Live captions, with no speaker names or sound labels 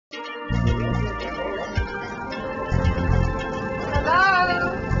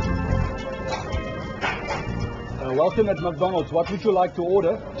Welcome at McDonald's. What would you like to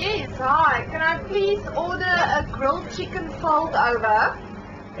order? Yes, hi. Can I please order a grilled chicken fold over?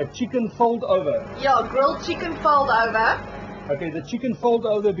 A chicken fold over. Yeah, grilled chicken fold over. Okay, the chicken fold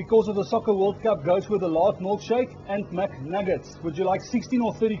over because of the Soccer World Cup goes with a large milkshake and McNuggets. Would you like 16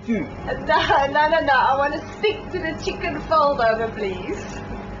 or 32? No. I want to stick to the chicken fold over, please.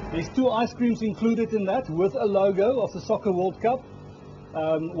 There's 2 ice creams included in that with a logo of the Soccer World Cup.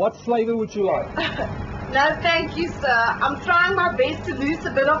 What flavor would you like? No, thank you, sir. I'm trying my best to lose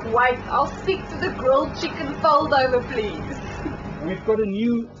a bit of weight. I'll stick to the grilled chicken fold over, please. We've got a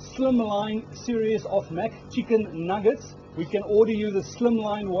new slimline series of Mac chicken nuggets. We can order you the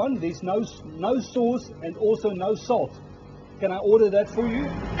slimline one. There's no sauce and also no salt. Can I order that for you?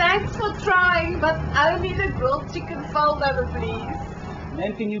 Thanks for trying, but only the grilled chicken fold over, please.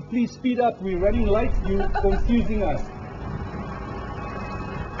 Man, can you please speed up? We're running late. You're confusing us.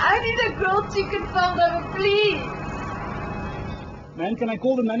 Only the grilled chicken fold over, please. Man, can I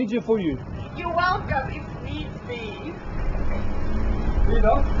call the manager for you? You're welcome if needs be.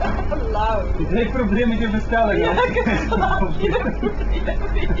 Goeiedag. Hallo. Is er een probleem met je bestelling? Ja, ik heb slaap.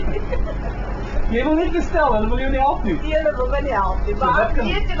 Jy wil niet bestellen, dan wil je niet helpen nu. Nee, dat wil my nie help nie, maar ek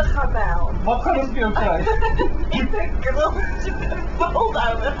weet julle gaan my help. Wat gaan ons vir jou kry? Ek grilled chicken fold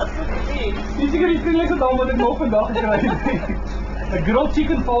over, asseblief. Die seker die vriendelike dame wat ek nog vandag gekry het. Een grilled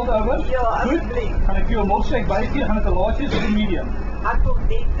chicken fold over. Ja, asseblief. Gaan ek vir jou 'n milkshake bygee, gaan dit 'n large of 'n medium? Ek wil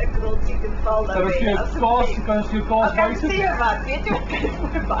net 'n grilled chicken fold over. Kan ek vir jou kaas Ek bysit? sê wat, weet jy wat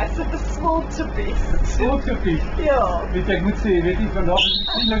kyk my baie so gesmolte pies. Smokepies. Ja. Weet jy, ek moet sê, weet jy, vandag is die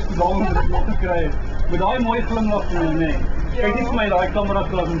vriendelikste dame wat ek nog gekry het. Met daai mooi glimlag van jou, nee. Kyk nie vir my daai kamera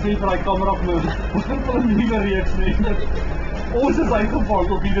glas en sê vir daai kamera glo. Ons moet wel 'n nuwe reeks nie. Ons is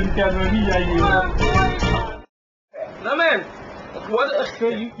uitgevalk op hierdie camera, nie jy nie. No man, what? So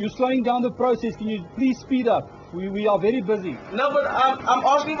you're slowing down the process. Can you please speed up? We are very busy. No, but I'm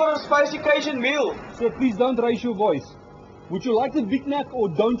asking for a spicy Cajun meal. So please don't raise your voice. Would you like the Big Mac or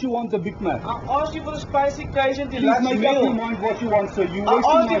don't you want the Big Mac? I'm asking for a spicy Cajun Please deluxe make up your meal. mind what you want, sir. You're I'm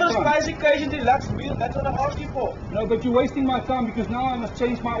wasting asking my for a time. spicy Cajun deluxe meal. That's what I'm asking for. No, but you're wasting my time because now I must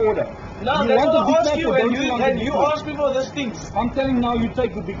change my order. No, Do you that's want what the I Big asked Mac you, or and don't you want the and Big you Mac? asked me for these things. I'm telling now you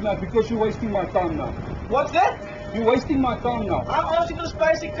take the Big Mac because you're wasting my time now. What's that? You're wasting my time now. I'm asking for a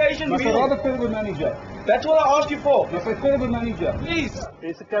spicy Cajun Must I meal. rather call the manager? That's what I asked you for. Must I call the manager? Please.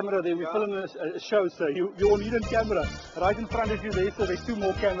 There's a camera there. We're filming a show, sir. You're on hidden camera. Right in front of you there, sir. There's 2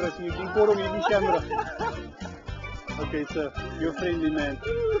 more cameras and you've been caught on hidden camera. Okay, sir. You're a friendly man.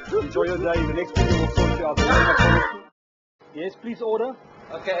 Enjoy your day. The next video will sort you out. Yes, please order.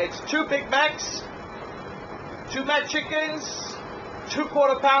 Okay, it's 2 Big Macs, 2 Mac chickens, 2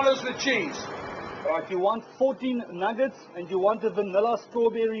 quarter-pounders with cheese. Right, you want 14 nuggets and you want a vanilla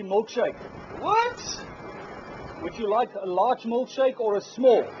strawberry milkshake. What? Would you like a large milkshake or a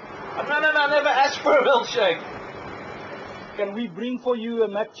small? No, I never asked for a milkshake. Can we bring for you a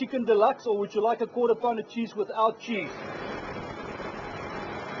Mac Chicken Deluxe or would you like a quarter pound of cheese without cheese?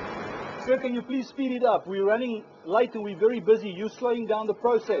 Sir, can you please speed it up? We're running late and we're very busy. You're slowing down the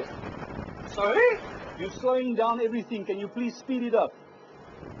process. Sorry? You're slowing down everything. Can you please speed it up?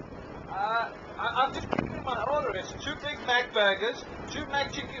 I'm just giving my order. It's 2 Big Mac burgers, 2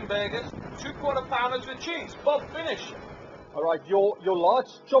 Mac chicken burgers, 2 quarter-pounders with cheese. Bob, finish. All right, your large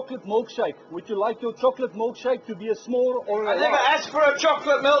chocolate milkshake. Would you like your chocolate milkshake to be a small or a I never large? asked for a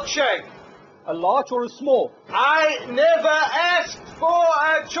chocolate milkshake. A large or a small? I never asked for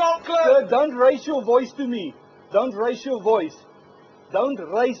a chocolate. Sir, don't raise your voice to me. Don't raise your voice. Don't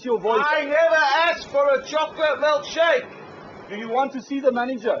raise your voice. I never asked for a chocolate milkshake. Do you want to see the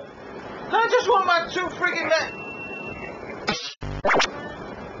manager? No, I just want my 2 friggin'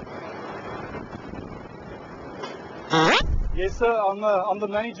 Yes, sir. I'm the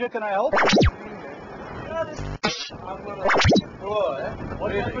manager. Can I help?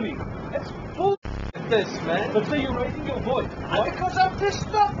 What's happening? It's bull this, man. But sir, you're raising your voice. Because I'm pissed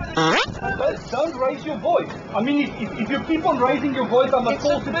off with it. Don't raise your voice. I mean, if you keep on raising your voice, I must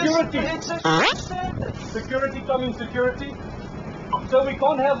call security. It's a service. Security coming, security. So we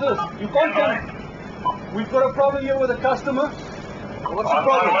can't have this. You can't come. We've got a problem here with a customer. What's the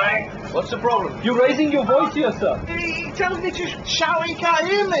problem? What's the problem? You're raising your voice here, sir. He tells me to shout, he can't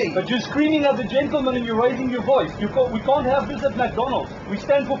hear me. But you're screaming at the gentleman and you're raising your voice. We can't have this at McDonald's. We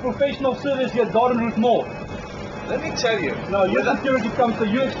stand for professional service here at Garden Route Mall. Let me tell you. No, your security comes, so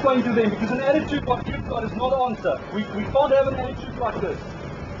you explain to them, because an attitude like you've got is not an answer. We can't have an attitude like this.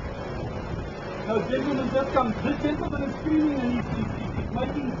 No, gentleman just comes. This gentleman is screaming and he's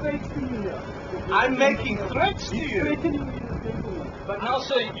making threats to you here. I'm making threats to He's you. threatening you, this gentleman. But now,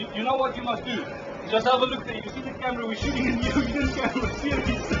 sir, you know what you must do? Just have a look there. You see the camera, we're shooting in you. You didn't camera,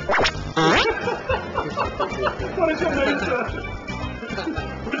 serious. What is your name, sir?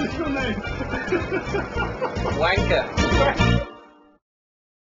 What is your name? Wanker.